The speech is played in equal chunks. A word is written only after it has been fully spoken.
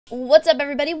What's up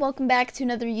everybody, welcome back to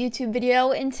another YouTube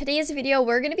video. In today's video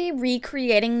we're going to be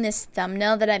recreating this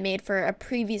thumbnail that I made for a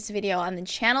previous video on the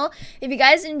channel. If you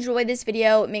guys enjoyed this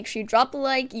video, make sure you drop a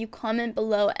like, you comment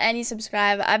below, and you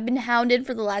subscribe. I've been hounded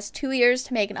for the last 2 years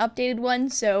to make an updated one,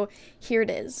 so here it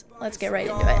is. Let's get right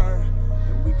into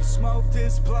it. We can smoke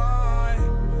this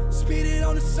blind, speed it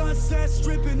on the sunset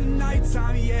strip in the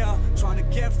nighttime, yeah, trying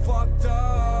to get fucked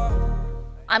up.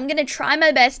 I'm going to try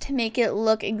my best to make it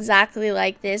look exactly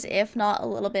like this, if not a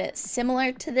little bit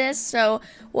similar to this. So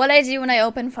what I do when I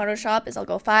open Photoshop is I'll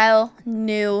go File,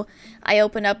 New. I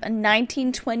open up a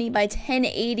 1920 by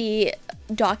 1080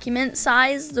 document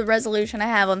size. The resolution I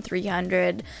have on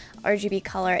 300, RGB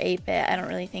color, 8-bit. I don't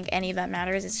really think any of that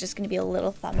matters. It's just going to be a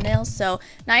little thumbnail. So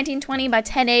 1920 by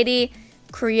 1080.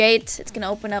 Create. It's going to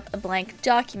open up a blank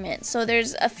document. So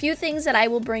there's a few things that I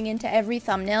will bring into every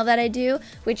thumbnail that I do,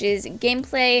 which is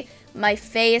gameplay, my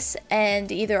face, and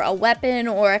either a weapon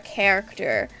or a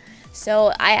character.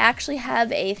 So I actually have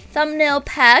a thumbnail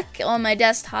pack on my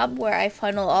desktop where I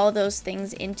funnel all those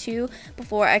things into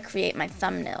before I create my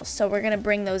thumbnails. So we're going to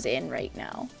bring those in right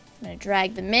now. I'm going to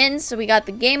drag them in. So we got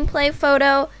the gameplay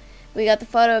photo, we got the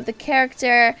photo of the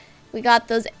character, we got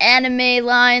those anime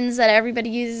lines that everybody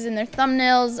uses in their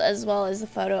thumbnails, as well as the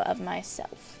photo of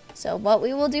myself. So what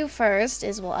we will do first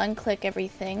is we'll unclick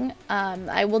everything.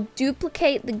 I will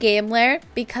duplicate the game layer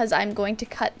because I'm going to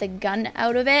cut the gun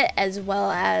out of it, as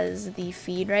well as the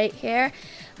feed right here.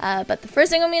 But the first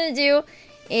thing I'm going to do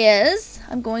is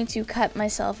I'm going to cut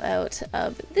myself out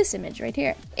of this image right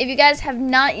here. If you guys have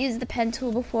not used the pen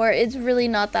tool before, it's really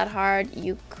not that hard.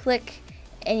 You click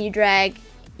and you drag.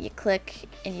 You click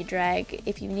and you drag.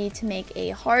 If you need to make a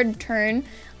hard turn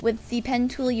with the pen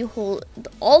tool, you hold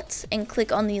Alt and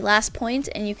click on the last point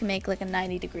and you can make like a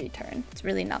 90-degree turn. It's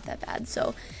really not that bad.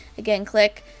 So again,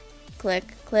 click,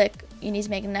 click, click. You need to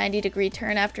make a 90-degree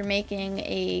turn after making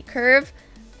a curve.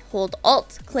 Hold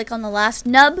Alt, click on the last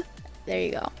nub. There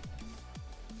you go.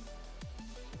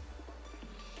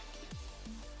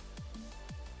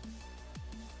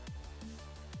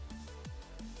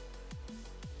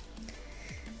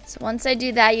 So once I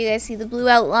do that, you guys see the blue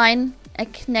outline. I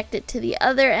connect it to the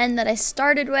other end that I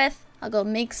started with. I'll go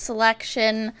make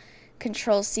selection,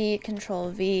 Control C,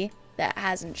 Control V. That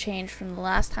hasn't changed from the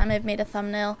last time I've made a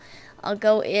thumbnail. I'll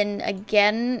go in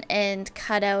again and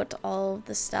cut out all of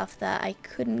the stuff that I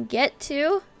couldn't get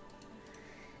to.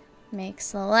 Make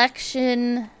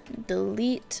selection,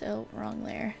 delete, oh, wrong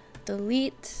layer,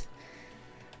 delete.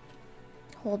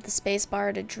 Hold the space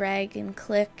bar to drag and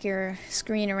click your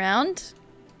screen around.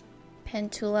 Pen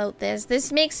tool out this.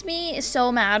 This makes me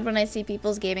so mad when I see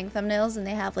people's gaming thumbnails and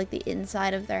they have like the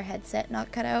inside of their headset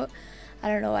not cut out. I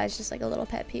don't know why, it's just like a little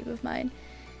pet peeve of mine.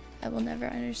 I will never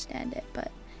understand it,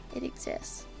 but it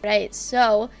exists. Right,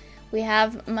 so we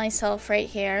have myself right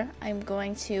here. I'm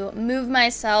going to move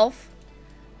myself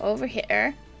over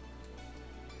here.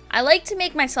 I like to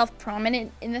make myself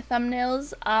prominent in the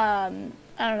thumbnails. I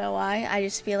don't know why. I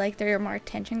just feel like they're more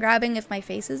attention grabbing if my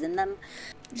face is in them.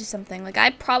 Just something like I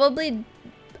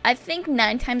think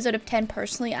 9 times out of 10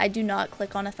 personally, I do not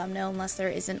click on a thumbnail unless there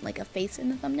isn't like a face in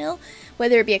the thumbnail,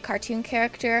 whether it be a cartoon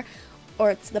character or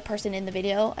it's the person in the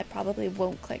video. I probably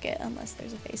won't click it unless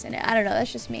there's a face in it. I don't know,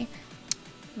 that's just me.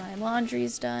 My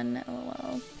laundry's done.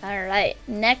 LOL. All right,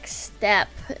 next step,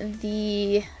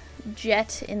 the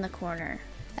jet in the corner.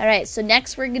 All right, so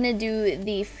next we're gonna do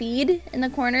the feed in the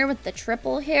corner with the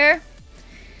triple here.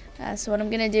 So what I'm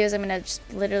gonna do is I'm gonna just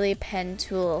literally pen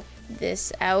tool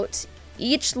this out.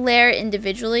 Each layer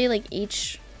individually, like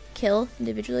each kill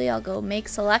individually, I'll go make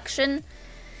selection,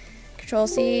 Control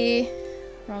C,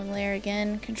 wrong layer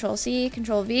again, Control C,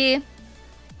 Control V.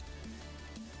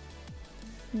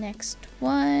 Next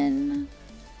one,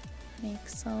 make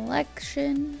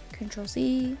selection, Control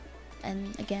C,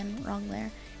 and again, wrong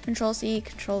layer. Control C,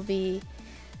 Control V.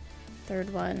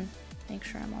 Third one, make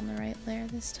sure I'm on the right layer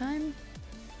this time.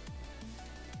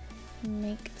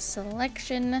 Make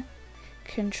selection,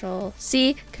 Control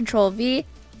C, Control V,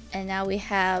 and now we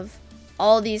have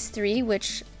all these three,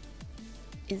 which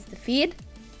is the feed.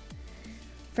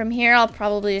 From here, I'll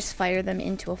probably just fire them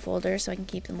into a folder so I can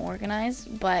keep them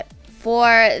organized. But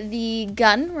for the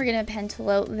gun, we're gonna pen tool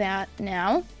out that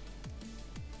now.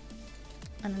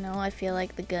 I don't know, I feel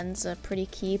like the gun's a pretty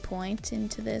key point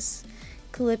into this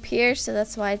clip here, so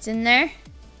that's why it's in there.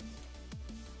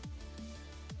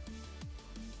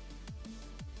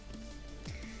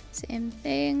 Same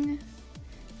thing,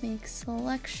 make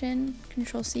selection,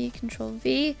 Control C, Control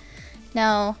V.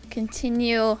 Now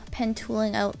continue pen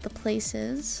tooling out the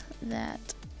places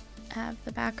that have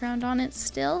the background on it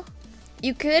still.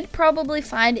 You could probably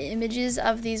find images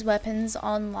of these weapons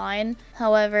online.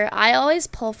 However, I always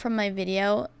pull from my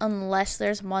video unless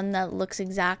there's one that looks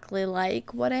exactly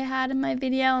like what I had in my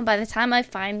video. And by the time I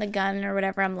find the gun or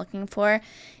whatever I'm looking for,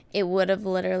 it would have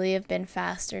literally have been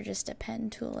faster just to pen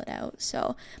tool it out.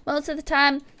 So most of the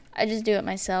time, I just do it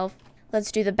myself.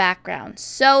 Let's do the background.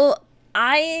 So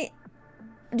I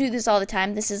do this all the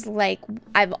time. This is like,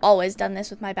 I've always done this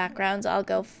with my backgrounds. I'll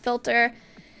go filter,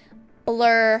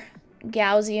 blur,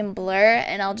 Gaussian blur,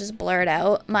 and I'll just blur it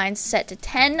out. Mine's set to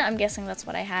 10. I'm guessing that's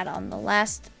what I had on the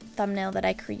last thumbnail that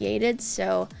I created,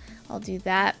 so I'll do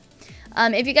that.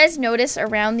 If you guys notice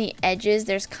around the edges,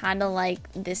 there's kind of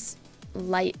like this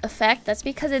light effect. That's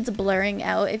because it's blurring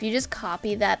out. If you just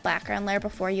copy that background layer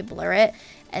before you blur it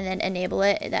and then enable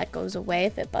it, that goes away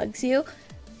if it bugs you.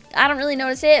 I don't really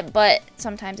notice it, but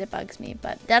sometimes it bugs me.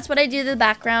 But that's what I do to the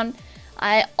background.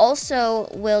 I also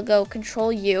will go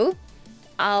Control U.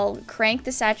 I'll crank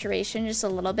the saturation just a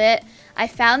little bit. I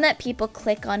found that people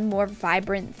click on more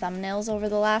vibrant thumbnails over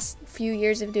the last few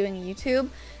years of doing YouTube.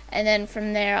 And then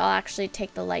from there, I'll actually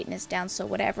take the lightness down. So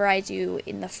whatever I do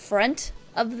in the front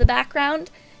of the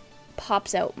background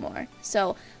pops out more.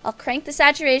 So I'll crank the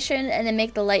saturation and then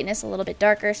make the lightness a little bit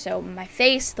darker. So my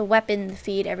face, the weapon, the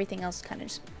feed, everything else kind of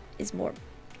just is more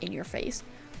in your face.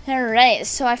 All right,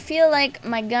 so I feel like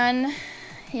my gun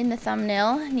in the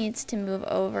thumbnail needs to move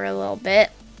over a little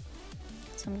bit.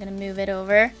 So I'm gonna move it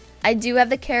over. I do have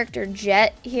the character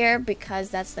Jet here because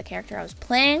that's the character I was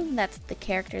playing. That's the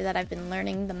character that I've been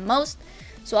learning the most.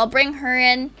 So I'll bring her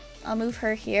in, I'll move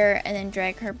her here, and then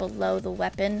drag her below the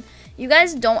weapon. You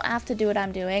guys don't have to do what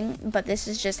I'm doing, but this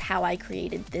is just how I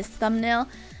created this thumbnail.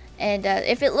 And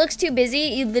if it looks too busy,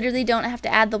 you literally don't have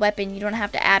to add the weapon. You don't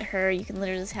have to add her. You can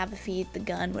literally just have the feed, the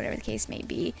gun, whatever the case may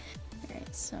be. All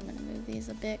right, so I'm gonna move these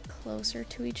a bit closer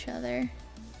to each other.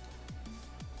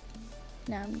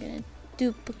 Now I'm gonna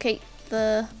duplicate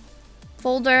the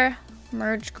folder,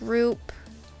 merge group,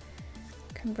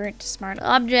 convert to smart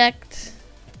object.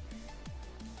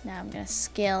 Now I'm gonna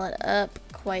scale it up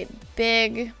quite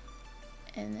big,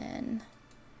 and then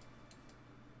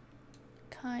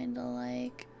kind of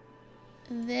like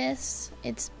this.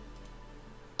 It's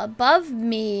above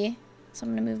me, so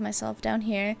I'm gonna move myself down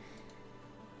here,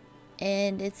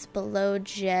 and it's below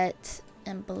Jet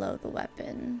and below the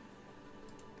weapon.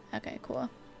 Okay, cool.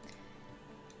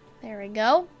 There we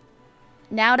go.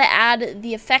 Now to add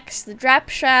the effects, the drop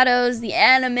shadows, the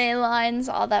anime lines,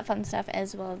 all that fun stuff,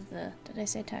 as well as the, did I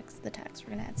say text? The text.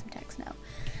 We're gonna add some text now.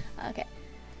 Okay.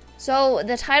 So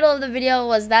the title of the video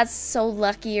was That's So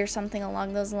Lucky or something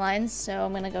along those lines. So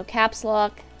I'm gonna go caps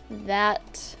lock.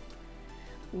 That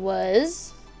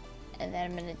was, and then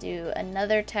I'm gonna do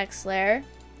another text layer.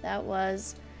 That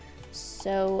was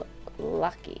so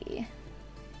lucky.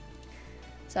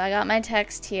 So I got my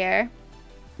text here,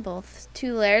 both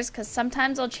two layers, because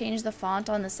sometimes I'll change the font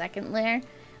on the second layer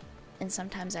and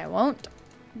sometimes I won't,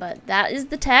 but that is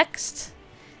the text.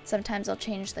 Sometimes I'll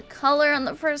change the color on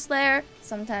the first layer,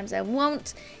 sometimes I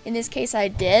won't. In this case I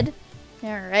did.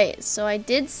 Alright, so I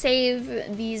did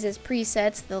save these as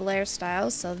presets, the layer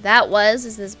styles. So that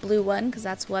is this blue one, because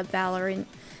that's what Valorant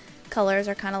colors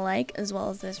are kind of like, as well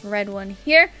as this red one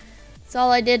here. That's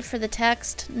all I did for the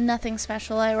text, nothing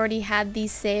special. I already had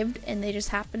these saved and they just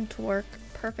happened to work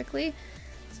perfectly.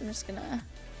 So I'm just gonna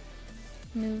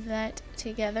move that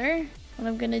together. What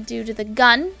I'm gonna do to the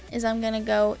gun is I'm gonna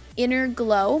go inner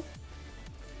glow,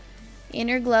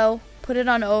 put it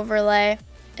on overlay,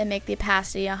 and make the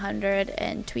opacity 100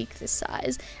 and tweak the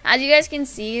size. As you guys can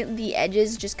see, the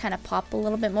edges just kind of pop a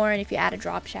little bit more, and if you add a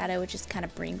drop shadow, it just kind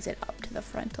of brings it up to the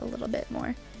front a little bit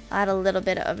more. Add a little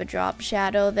bit of a drop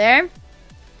shadow there.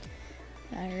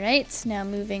 Alright, now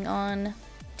moving on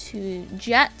to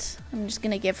Jet. I'm just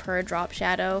gonna give her a drop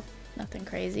shadow, nothing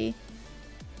crazy.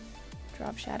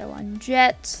 Drop shadow on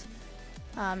Jet.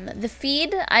 The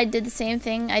feed, I did the same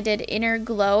thing. I did inner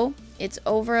glow. It's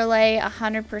overlay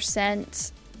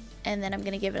 100%, and then I'm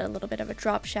gonna give it a little bit of a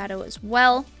drop shadow as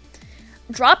well.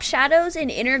 Drop shadows and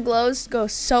inner glows go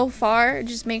so far,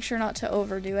 just make sure not to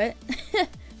overdo it.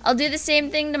 I'll do the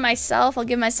same thing to myself. I'll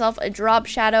give myself a drop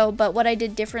shadow, but what I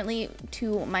did differently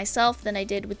to myself than I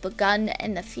did with the gun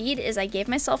and the feed is I gave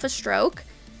myself a stroke.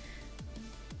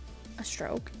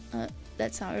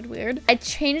 That sounded weird. I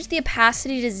changed the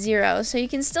opacity to 0, so you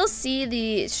can still see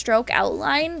the stroke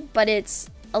outline, but it's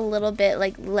a little bit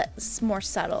like more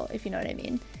subtle, if you know what I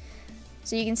mean.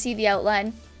 So you can see the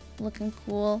outline, looking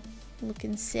cool,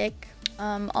 looking sick.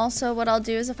 Also, what I'll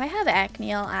do is if I have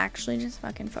acne, I'll actually just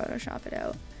fucking Photoshop it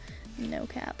out. No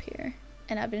cap here.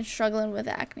 And I've been struggling with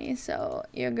acne, so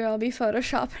your girl be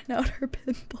Photoshopping out her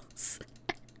pimples.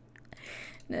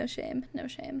 No shame, no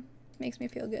shame. Makes me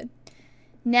feel good.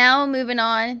 Now moving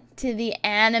on to the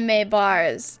anime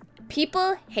bars.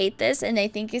 People hate this and they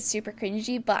think it's super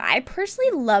cringy, but I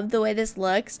personally love the way this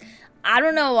looks. I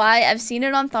don't know why. I've seen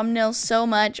it on thumbnails so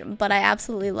much, but I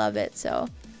absolutely love it, so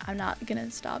I'm not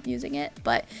gonna stop using it.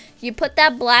 But you put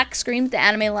that black screen with the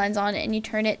anime lines on it and you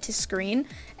turn it to screen,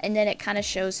 and then it kind of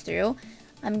shows through.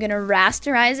 I'm gonna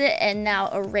rasterize it and now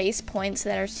erase points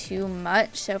that are too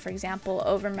much. So for example,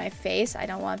 over my face, I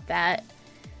don't want that.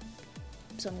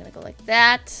 So I'm gonna go like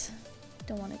that.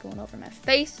 Don't want it going over my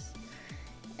face.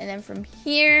 And then from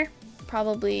here,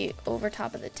 probably over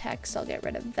top of the text, I'll get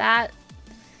rid of that.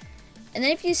 And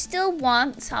then if you still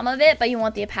want some of it, but you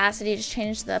want the opacity, just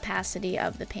change the opacity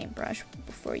of the paintbrush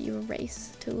before you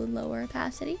erase to a lower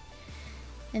opacity.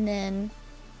 And then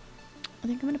I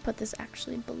think I'm gonna put this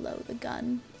actually below the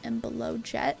gun and below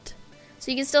jet.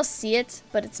 So you can still see it,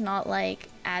 but it's not like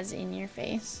as in your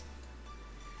face.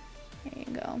 There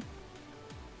you go.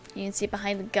 You can see it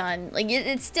behind the gun. Like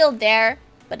it's still there,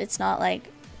 but it's not like,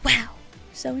 wow,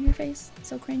 so in your face,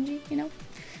 so cringy, you know?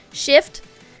 Shift.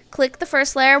 Click the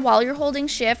first layer. While you're holding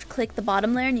shift, click the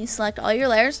bottom layer and you select all your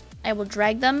layers. I will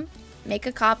drag them, make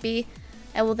a copy.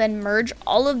 I will then merge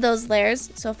all of those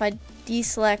layers. So if I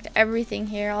deselect everything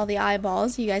here, all the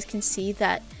eyeballs, you guys can see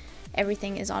that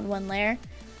everything is on one layer.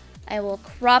 I will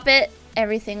crop it.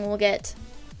 Everything will get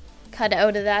cut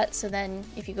out of that. So then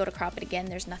if you go to crop it again,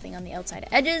 there's nothing on the outside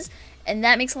edges. And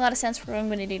that makes a lot of sense for what I'm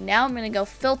going to do now. I'm going to go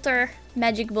filter,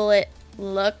 magic bullet,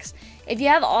 looks. If you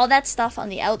have all that stuff on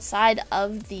the outside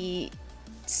of the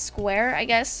square, I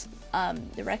guess,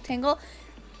 the rectangle,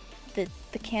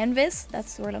 the canvas,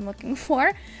 that's the word I'm looking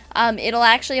for, it'll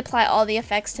actually apply all the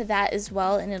effects to that as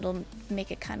well, and it'll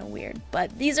make it kind of weird.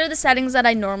 But these are the settings that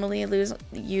I normally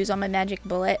use on my magic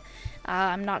bullet.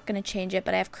 I'm not going to change it,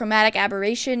 but I have chromatic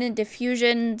aberration and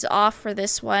diffusion's off for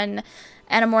this one,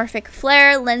 anamorphic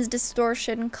flare, lens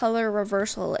distortion, color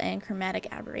reversal, and chromatic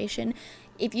aberration.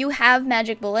 If you have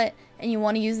magic bullet and you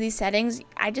want to use these settings,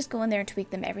 I just go in there and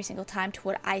tweak them every single time to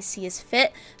what I see as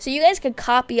fit. So you guys could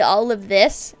copy all of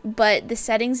this, but the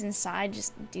settings inside,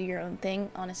 just do your own thing.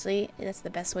 Honestly, that's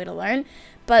the best way to learn.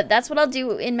 But that's what I'll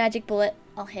do in magic bullet.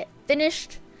 I'll hit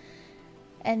finished,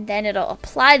 and then it'll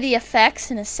apply the effects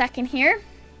in a second here.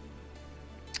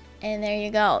 And there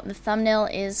you go. The thumbnail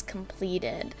is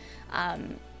completed.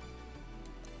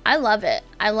 I love it.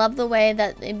 I love the way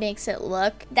that it makes it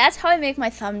look. That's how I make my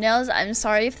thumbnails. I'm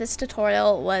sorry if this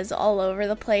tutorial was all over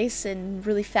the place and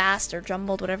really fast or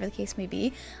jumbled, whatever the case may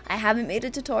be. I haven't made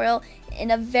a tutorial in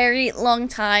a very long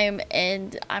time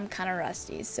and I'm kind of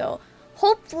rusty. So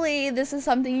hopefully this is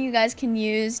something you guys can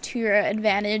use to your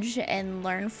advantage and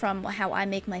learn from how I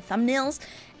make my thumbnails.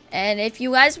 And if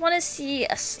you guys want to see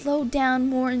a slowed down,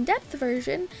 more in-depth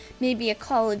version, maybe a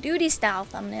Call of Duty style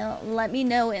thumbnail, let me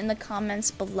know in the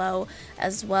comments below,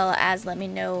 as well as let me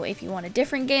know if you want a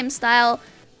different game style,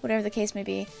 whatever the case may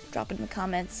be. Drop it in the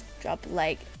comments, drop a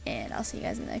like, and I'll see you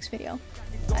guys in the next video.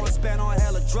 Spent on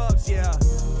hella drugs, yeah.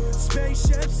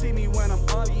 Spaceship, see me when I'm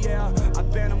up, yeah.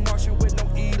 I've been a Martian with no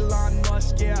Elon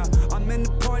Musk, yeah. I'm in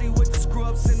the